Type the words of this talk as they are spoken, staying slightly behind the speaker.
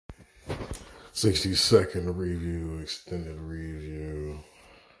60-second review, extended review.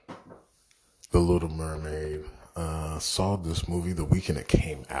 The Little Mermaid. Saw this movie the weekend it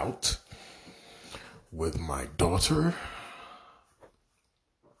came out with my daughter.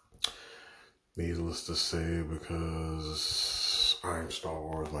 Needless to say, because I'm Star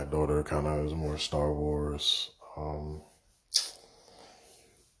Wars, my daughter kind of is more Star Wars.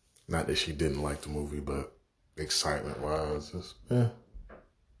 Not that she didn't like the movie, but excitement wise,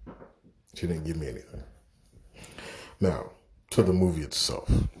 she didn't give me anything. Now, to the movie itself.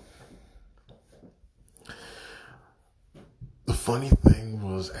 The funny thing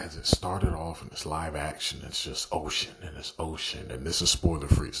was, as it started off in this live action, it's just ocean and it's ocean, and this is spoiler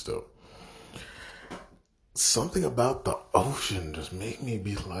free still. Something about the ocean just made me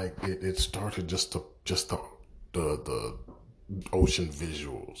be like, it started the ocean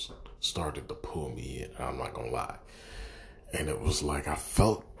visuals started to pull me in. I'm not gonna lie, and it was like I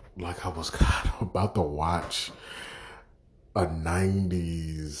felt like I was kind of about to watch a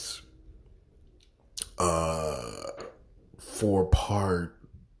 '90s 4-part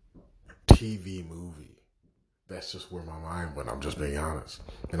TV movie. That's just where my mind went. I'm just being honest,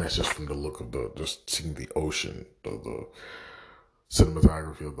 and that's just from the look of just seeing the ocean, the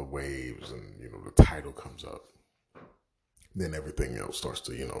cinematography of the waves, and the title comes up. Then everything else starts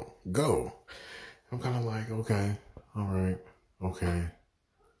to go. I'm kind of like, okay, all right, okay,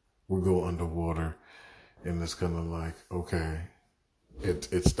 we'll go underwater, and it's kind of like, okay, it's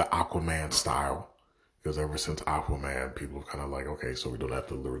the Aquaman style. Because ever since Aquaman, people are kind of like, okay, so we don't have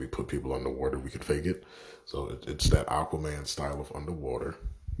to literally put people underwater. We can fake it. So it's that Aquaman style of underwater,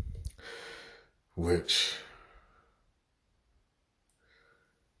 which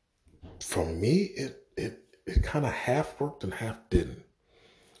for me, it kind of half worked and half didn't.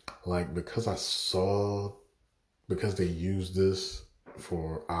 Like, because they used this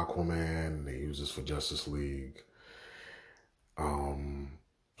for Aquaman, they used this for Justice League.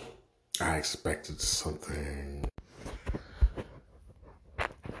 I expected something.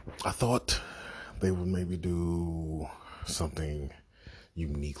 I thought they would maybe do something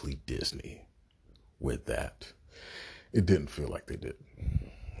uniquely Disney with that. It didn't feel like they did.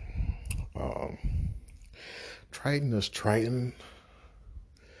 Triton is Triton.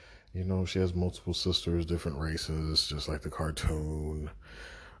 She has multiple sisters, different races, just like the cartoon.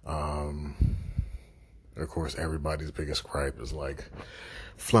 Of course, everybody's biggest gripe is like,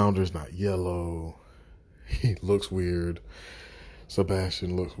 Flounder's not yellow. He looks weird.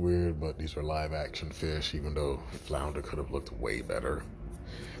 Sebastian looks weird, but these are live action fish, even though Flounder could have looked way better.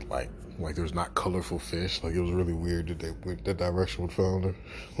 Like there's not colorful fish. Like, it was really weird that they went that direction with Flounder.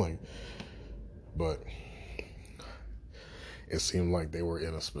 But it seemed like they were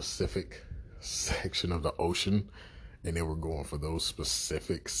in a specific section of the ocean and they were going for those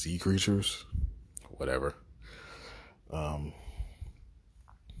specific sea creatures. Whatever.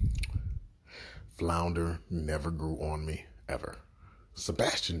 Flounder never grew on me, ever.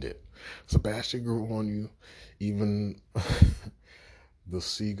 Sebastian did. Sebastian grew on you. Even the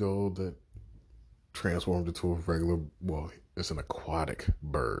seagull that transformed into a regular, it's an aquatic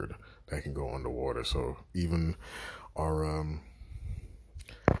bird that can go underwater. So even our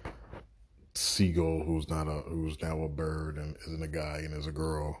seagull, who's now a bird and isn't a guy and is a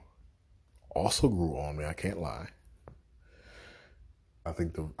girl, also grew on me. I can't lie. I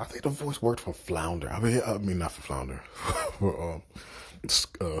think the voice worked for Flounder. I mean not for Flounder, for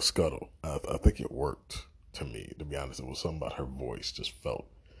Scuttle. I think it worked to me. To be honest, it was something about her voice just felt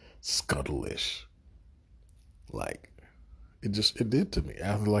Scuttle-ish. Like, it did to me.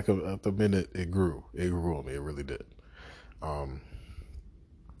 After a minute, it grew on me. It really did.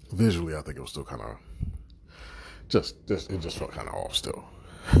 Visually, I think it was still kind of it just felt kind of off still.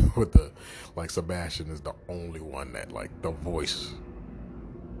 With Sebastian is the only one that the voice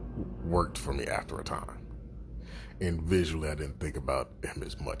worked for me after a time. And visually, I didn't think about him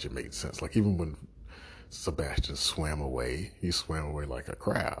as much. It made sense. Like, even when Sebastian swam away, he swam away like a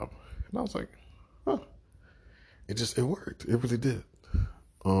crab. And I was like, huh. It worked. It really did.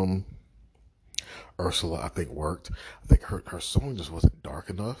 Ursula, I think, worked. I think her song just wasn't dark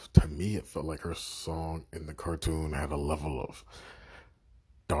enough. To me, it felt like her song in the cartoon had a level of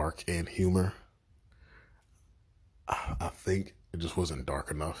dark and humor. I think it just wasn't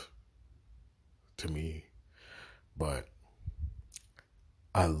dark enough to me. But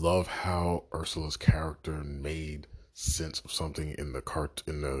I love how Ursula's character made sense of something in the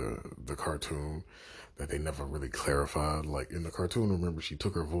cartoon that they never really clarified. Like, in the cartoon, remember, she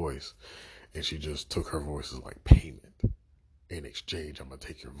took her voice and she just took her voice as like payment. In exchange, I'm gonna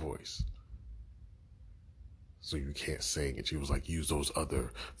take your voice. so you can't sing. And she was like, use those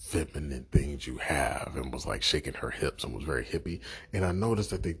other feminine things you have, and was like shaking her hips and was very hippie. And I noticed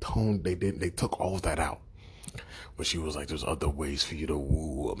that they took all of that out. But she was like, there's other ways for you to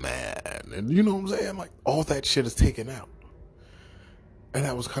woo a man. And you know what I'm saying? Like, all that shit is taken out. And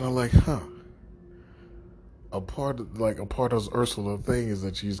I was kind of like, huh. A part of Ursula thing is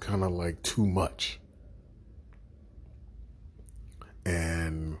that she's kind of like too much.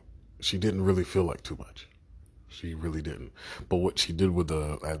 And she didn't really feel like too much. She really didn't. But what she did with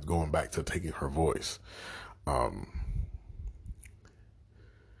going back to taking her voice, um,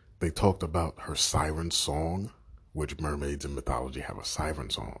 they talked about her siren song, which mermaids in mythology have a siren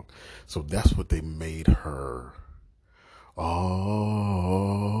song. So that's what they made her.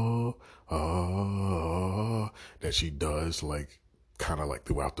 Oh, that she does, like, kind of like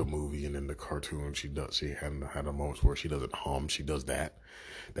throughout the movie and in the cartoon. She had a moments where she doesn't hum. She does that.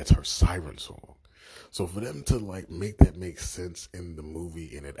 That's her siren song. So for them to like make that make sense in the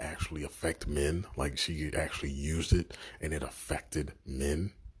movie and it actually affect men, like she actually used it and it affected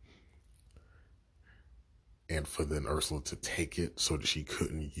men, and for then Ursula to take it so that she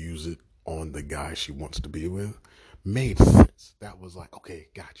couldn't use it on the guy she wants to be with, made sense. That was like, okay,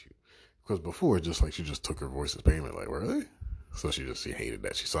 got you. Because before, just like she just took her voice as payment, like, really? So she hated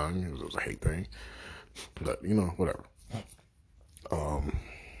that she sung. It was a hate thing. But, you know, whatever. Um,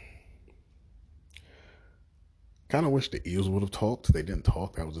 Kind of wish the eels would have talked. They didn't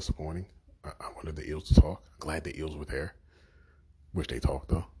talk. That was disappointing. I wanted the eels to talk. Glad the eels were there. Wish they talked,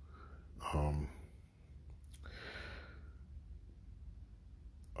 though. Um,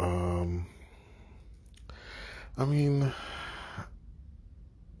 um, I mean,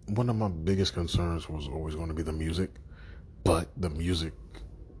 one of my biggest concerns was always going to be the music, but the music.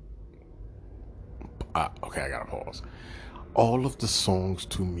 Okay, I gotta pause. All of the songs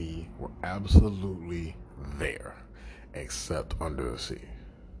to me were absolutely there, except Under the Sea.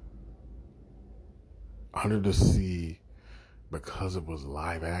 Under the Sea, because it was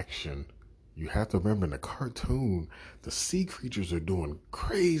live action, you have to remember in the cartoon, the sea creatures are doing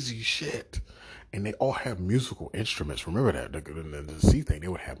crazy shit. And they all have musical instruments. Remember that? The sea thing, they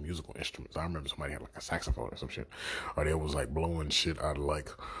would have musical instruments. I remember somebody had like a saxophone or some shit. Or they was like blowing shit out of like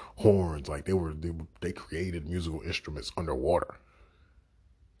horns. Like they created musical instruments underwater.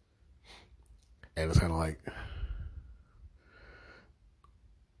 And it's kind of like,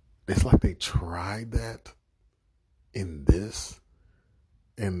 it's like they tried that in this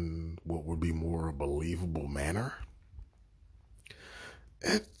in what would be more a believable manner.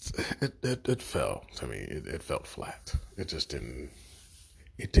 It it fell to me. It felt flat. It just didn't.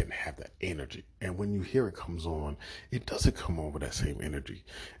 It didn't have that energy. And when you hear it comes on, it doesn't come on with that same energy.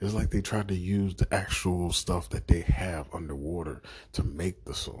 It's like they tried to use the actual stuff that they have underwater to make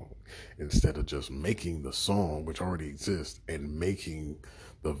the song instead of just making the song, which already exists, and making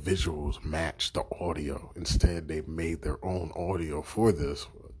the visuals match the audio. Instead, they made their own audio for this,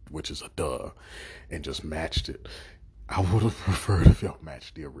 which is a duh, and just matched it. I would have preferred if y'all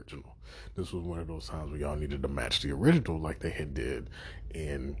matched the original. This was one of those times where y'all needed to match the original like they had did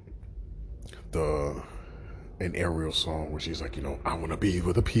in the an Ariel song where she's like, you know, I want to be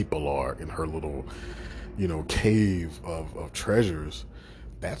where the people are in her little, you know, cave of treasures.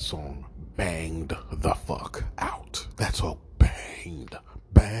 That song banged the fuck out. That song banged.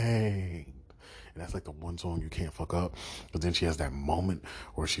 And that's like the one song you can't fuck up. But then she has that moment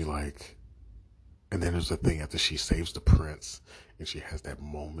where she like, and then there's the thing after she saves the prince and she has that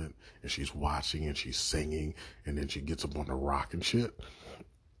moment and she's watching and she's singing and then she gets up on the rock and shit.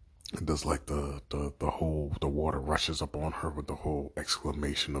 And there's like the water rushes up on her with the whole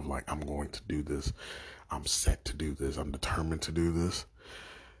exclamation of like, I'm going to do this. I'm set to do this. I'm determined to do this.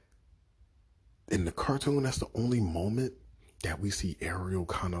 In the cartoon, that's the only moment that we see Ariel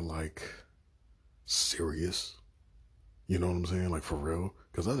kind of like serious. You know what I'm saying? Like for real.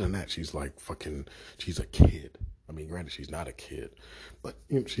 Because other than that, she's like fucking, she's a kid. I mean, granted, she's not a kid, but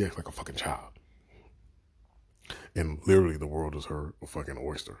you know, she acts like a fucking child. And literally, the world is her a fucking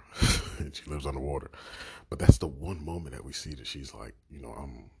oyster, and she lives underwater. But that's the one moment that we see that she's like, you know,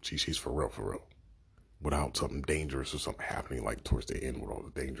 she's for real, without something dangerous or something happening like towards the end with all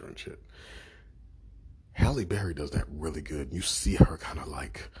the danger and shit. Halle Berry does that really good. You see her kind of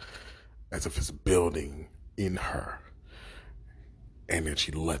like as if it's building in her, and then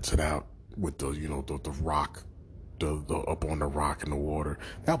she lets it out with the you know the rock, the up on the rock in the water.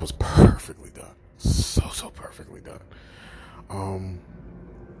 That was perfectly done, so perfectly done. Um,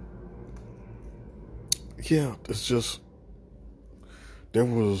 yeah, it's just there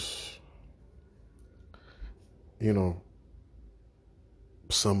was you know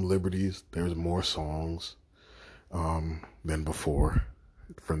some liberties. There's more songs. than before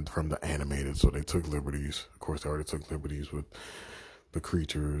from the animated. So they took liberties. Of course, they already took liberties with the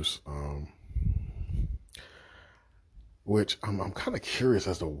creatures, which I'm kind of curious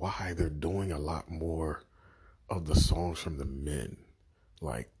as to why they're doing a lot more of the songs from the men.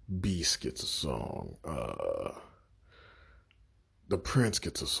 Like Beast gets a song, the Prince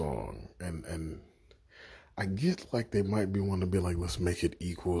gets a song, and I get like they might be wanting to be like, let's make it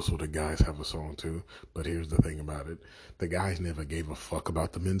equal so the guys have a song too. But here's the thing about it: the guys never gave a fuck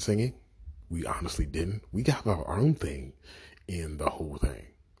about the men singing. We honestly didn't. We got our own thing in the whole thing,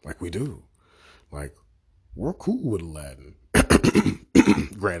 like we do. Like we're cool with Aladdin.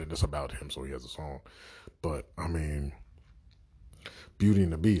 Granted, it's about him, so he has a song. But I mean, Beauty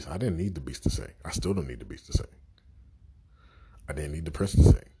and the Beast. I didn't need the Beast to sing. I still don't need the Beast to sing. I didn't need the Prince to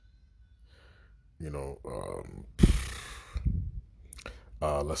sing. You know,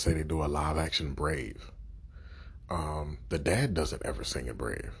 let's say they do a live action Brave. The dad doesn't ever sing in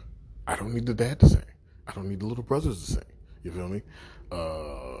Brave. I don't need the dad to sing. I don't need the little brothers to sing. You feel me?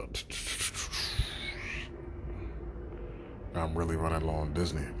 I'm really running low on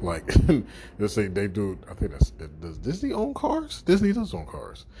Disney. Like, let's say they do. I think does Disney own Cars? Disney does own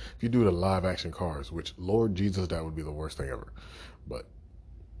Cars. If you do the live action Cars, which Lord Jesus, that would be the worst thing ever. But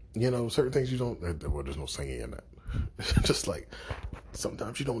certain things you don't. Well, there's no singing in that. Just like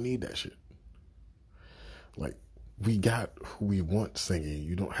sometimes you don't need that shit. Like we got who we want singing.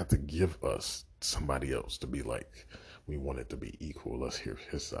 You don't have to give us somebody else to be like we want it to be equal. Let's hear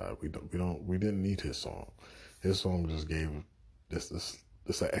his side. We didn't need his song. His song just gave this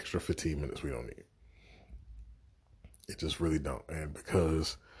an extra 15 minutes we don't need. It just really don't. And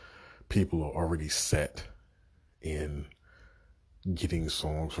because people are already set in getting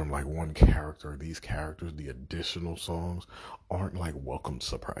songs from like one character, these characters, the additional songs aren't like welcome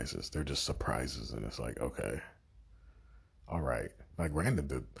surprises. They're just surprises, and it's like, okay, all right. Like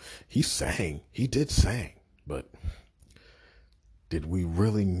Brandon he did sing, but did we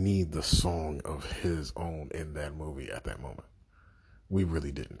really need the song of his own in that movie at that moment? We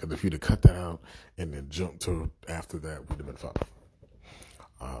really didn't. Because if you'd have cut that out and then jumped to after that, we'd have been fine.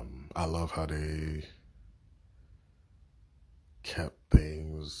 I love how they kept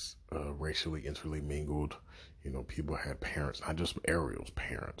things racially intermingled. People had parents, not just Ariel's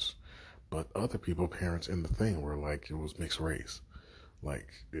parents, but other people parents in the thing were like it was mixed race.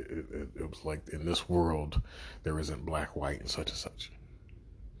 Like it was like in this world there isn't black, white, and such.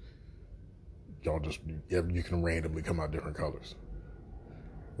 Y'all just you can randomly come out different colors,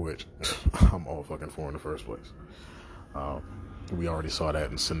 which I'm all fucking for in the first place. We already saw that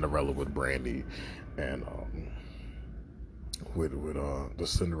in Cinderella with Brandy, and with the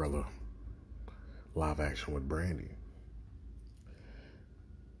Cinderella live action with Brandy.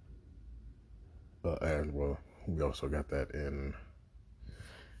 And well, we also got that in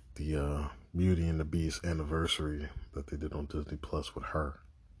the Beauty and the Beast anniversary that they did on Disney Plus with her.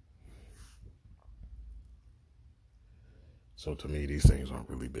 So to me, these things aren't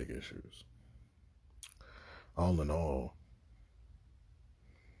really big issues. All in all,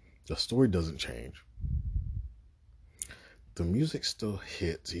 the story doesn't change. The music still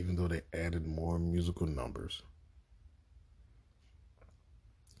hits, even though they added more musical numbers.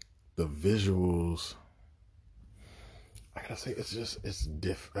 The visuals, I gotta say, it's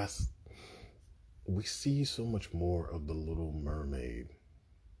different. We see so much more of the Little Mermaid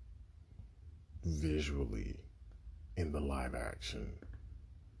visually in the live action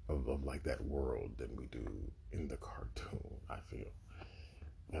of like that world than we do in the cartoon, I feel.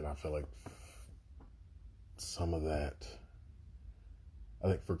 And I feel like some of that, I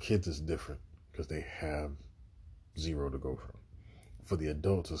think for kids it's different because they have zero to go from. For the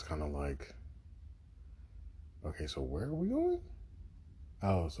adults, it's kind of like, okay, so where are we going?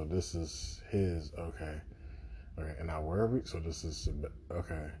 Oh, so this is his, okay. Okay, and now where are we? So this is,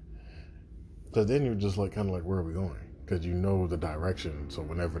 okay. Because then you're just like, kind of like, where are we going? Because you know the direction. So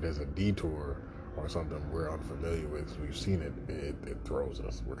whenever there's a detour or something we're unfamiliar with, we've seen it, it throws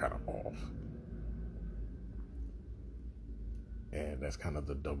us. We're kind of off. And that's kind of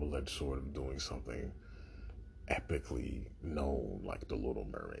the double-edged sword of doing something epically known like The Little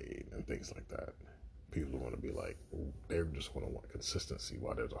Mermaid and things like that. People are going to be like, they're just going to want consistency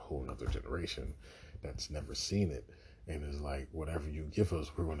while there's a whole nother generation that's never seen it and is like, whatever you give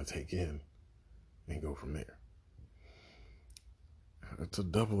us, we're going to take in and go from there. It's a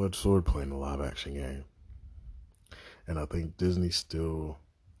double-edged sword playing a live action game. And I think Disney still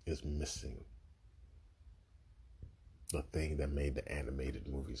is missing the thing that made the animated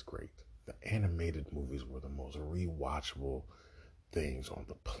movies great. The animated movies were the most rewatchable things on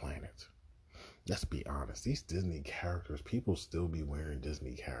the planet. Let's be honest. These Disney characters, people still be wearing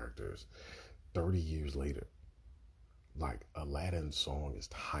Disney characters 30 years later. Like Aladdin's song is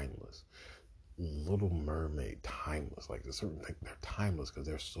timeless. Little Mermaid, timeless. Like there's certain things, they're timeless because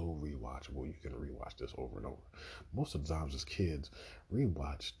they're so rewatchable. You can rewatch this over and over. Most of the times as kids, we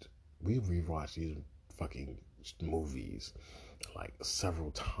rewatched these fucking movies like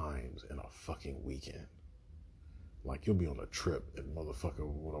several times in a fucking weekend. Like you'll be on a trip and motherfucker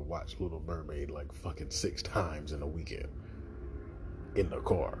wanna watch Little Mermaid like fucking 6 times in a weekend in the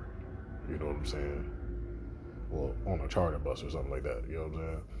car. You know what I'm saying? Well, on a charter bus or something like that. You know what I'm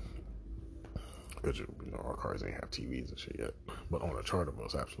saying? Because our cars ain't have TVs and shit yet. But on a charter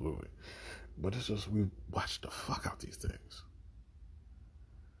bus, absolutely. But it's just we watch the fuck out these things.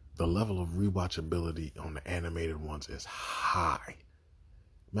 The level of rewatchability on the animated ones is high.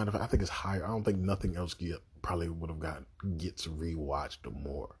 Matter of fact, I think it's higher. I don't think nothing else probably would have gets rewatched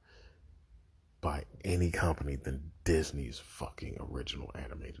more by any company than Disney's fucking original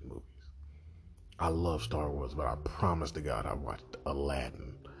animated movies. I love Star Wars, but I promise to God I watched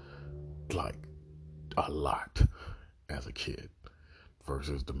Aladdin like a lot as a kid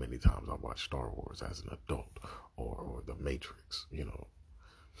versus the many times I watched Star Wars as an adult or The Matrix,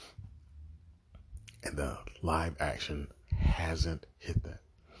 And the live action hasn't hit that.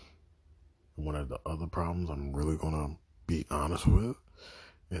 One of the other problems I'm really going to be honest with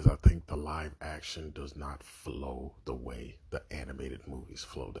is I think the live action does not flow the way the animated movies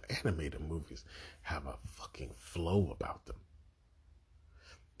flow. The animated movies have a fucking flow about them.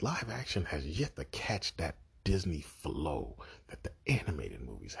 Live action has yet to catch that Disney flow that the animated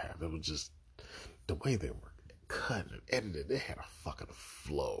movies have. It was just the way they were cut and edited. They had a fucking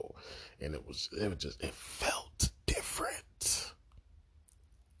flow, and it felt different.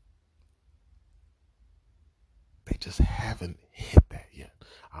 They just haven't hit that yet.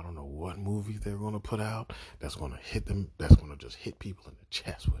 I don't know what movie they're going to put out that's going to hit them, that's going to just hit people in the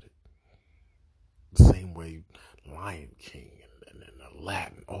chest with it. The same way Lion King and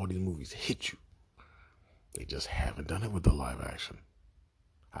Aladdin, all these movies hit you. They just haven't done it with the live action.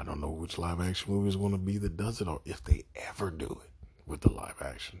 I don't know which live action movie is going to be that does it, or if they ever do it with the live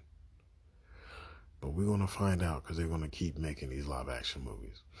action. But we're going to find out because they're going to keep making these live action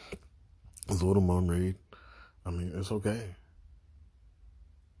movies. Little Mermaid, I mean, it's okay.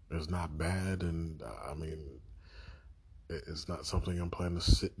 It's not bad, and I mean, it's not something I'm planning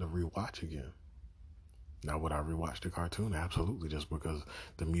to sit and rewatch again. Now, would I rewatch the cartoon? Absolutely, just because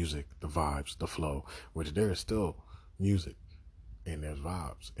the music, the vibes, the flow, which there is still music and there's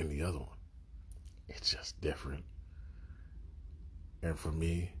vibes in the other one. It's just different. And for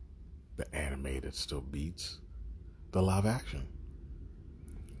me, the animated still beats the live action.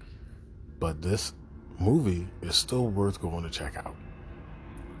 But this movie is still worth going to check out.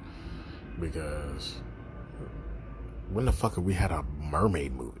 Because when the fuck have we had a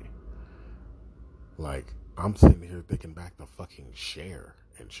mermaid movie? Like, I'm sitting here thinking back to fucking Cher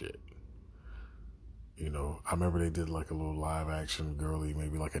and shit. I remember they did like a little live action girly,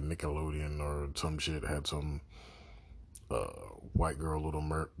 maybe like a Nickelodeon or some shit, had some white girl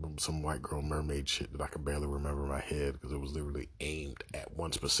mermaid shit that I could barely remember in my head because it was literally aimed at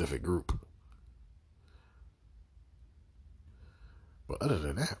one specific group. But other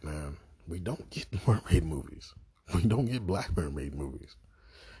than that, man, we don't get mermaid movies. We don't get Black Mermaid movies.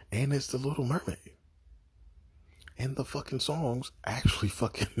 And it's the Little Mermaid. And the fucking songs actually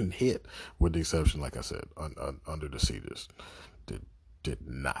fucking hit, with the exception, like I said, Under the Sea just did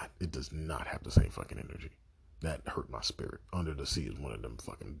not. It does not have the same fucking energy. That hurt my spirit. Under the Sea is one of them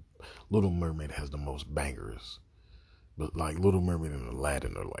fucking. Little Mermaid has the most bangers, but like Little Mermaid and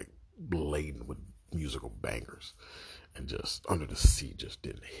Aladdin are like laden with musical bangers, and just Under the Sea just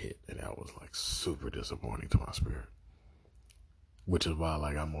didn't hit, and that was like super disappointing to my spirit. Which is why,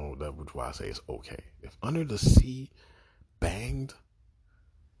 like, I'm on that. Which is why I say it's okay. If Under the Sea banged,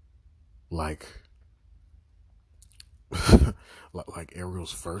 like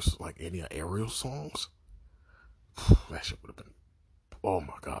Ariel's first, like any of Ariel's songs, that shit would have been, oh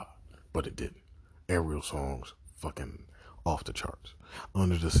my god. But it didn't. Ariel songs, fucking off the charts.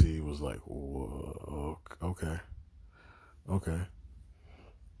 Under the Sea was like, whoa, okay.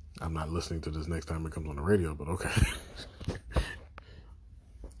 I'm not listening to this next time it comes on the radio, but okay.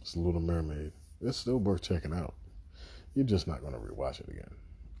 It's Little Mermaid. It's still worth checking out. You're just not going to rewatch it again.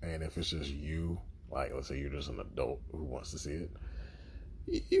 And if it's just you, like let's say you're just an adult who wants to see it,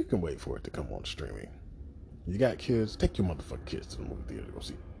 you can wait for it to come on streaming. You got kids, take your motherfucking kids to the movie theater to go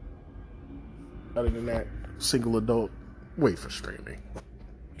see it. Other than that, single adult, wait for streaming.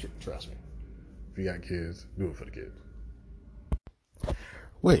 Trust me. If you got kids, do it for the kids.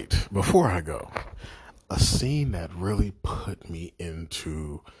 Wait, before I go, a scene that really put me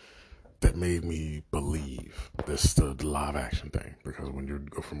into, that made me believe this, the live action thing. Because when you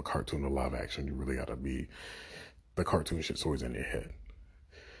go from a cartoon to live action, you really gotta be, the cartoon shit's always in your head.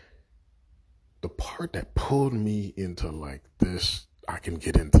 The part that pulled me into like this, I can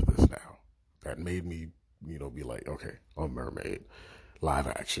get into this now. That made me, be like, okay, a Mermaid, live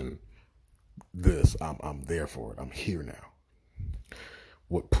action, this, I'm there for it. I'm here now.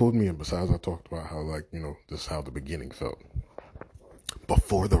 What pulled me in, besides I talked about how, like, this is how the beginning felt.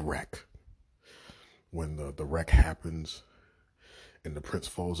 Before the wreck, when the wreck happens and the prince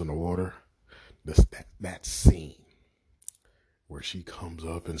falls in the water, that scene where she comes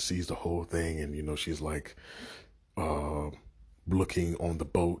up and sees the whole thing, and she's like uh looking on the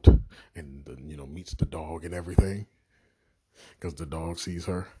boat, and meets the dog and everything, because the dog sees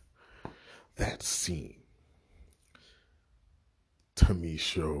her. That scene to me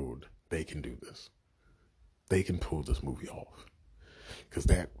showed they can do this. They can pull this movie off. Because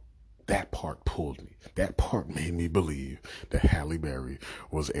that part pulled me. That part made me believe that Halle Berry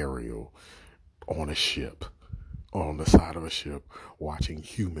was Ariel on a ship, on the side of a ship, watching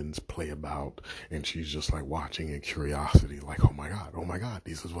humans play about, and she's just like watching in curiosity, like, oh my God,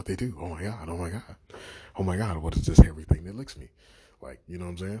 this is what they do. Oh my God, oh my God, oh my God, what is this hairy thing that licks me? Like, you know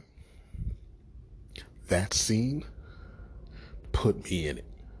what I'm saying? That scene put me in it.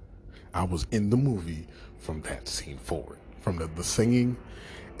 I was in the movie from that scene forward. From the singing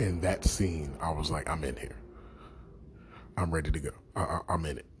and that scene, I was like, I'm in here. I'm ready to go. I'm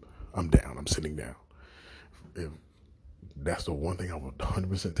in it. I'm down. I'm sitting down. If that's the one thing I will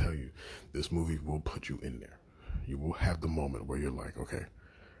 100% tell you, this movie will put you in there. You will have the moment where you're like, okay,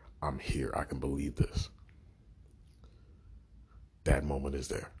 I'm here. I can believe this. That moment is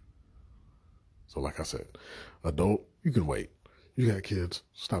there. So like I said, adult, you can wait. You got kids,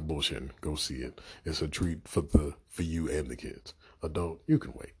 stop bullshitting. Go see it. It's a treat for you and the kids. Adult, you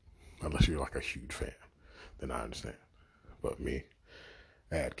can wait. Unless you're like a huge fan. Then I understand. But me,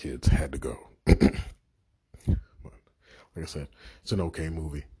 I had kids, had to go. But like I said, it's an okay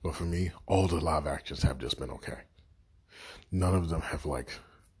movie. But for me, all the live actions have just been okay. None of them have like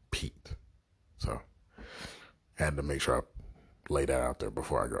peaked. So I had to make sure I lay that out there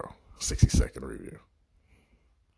before I go. 60-second review.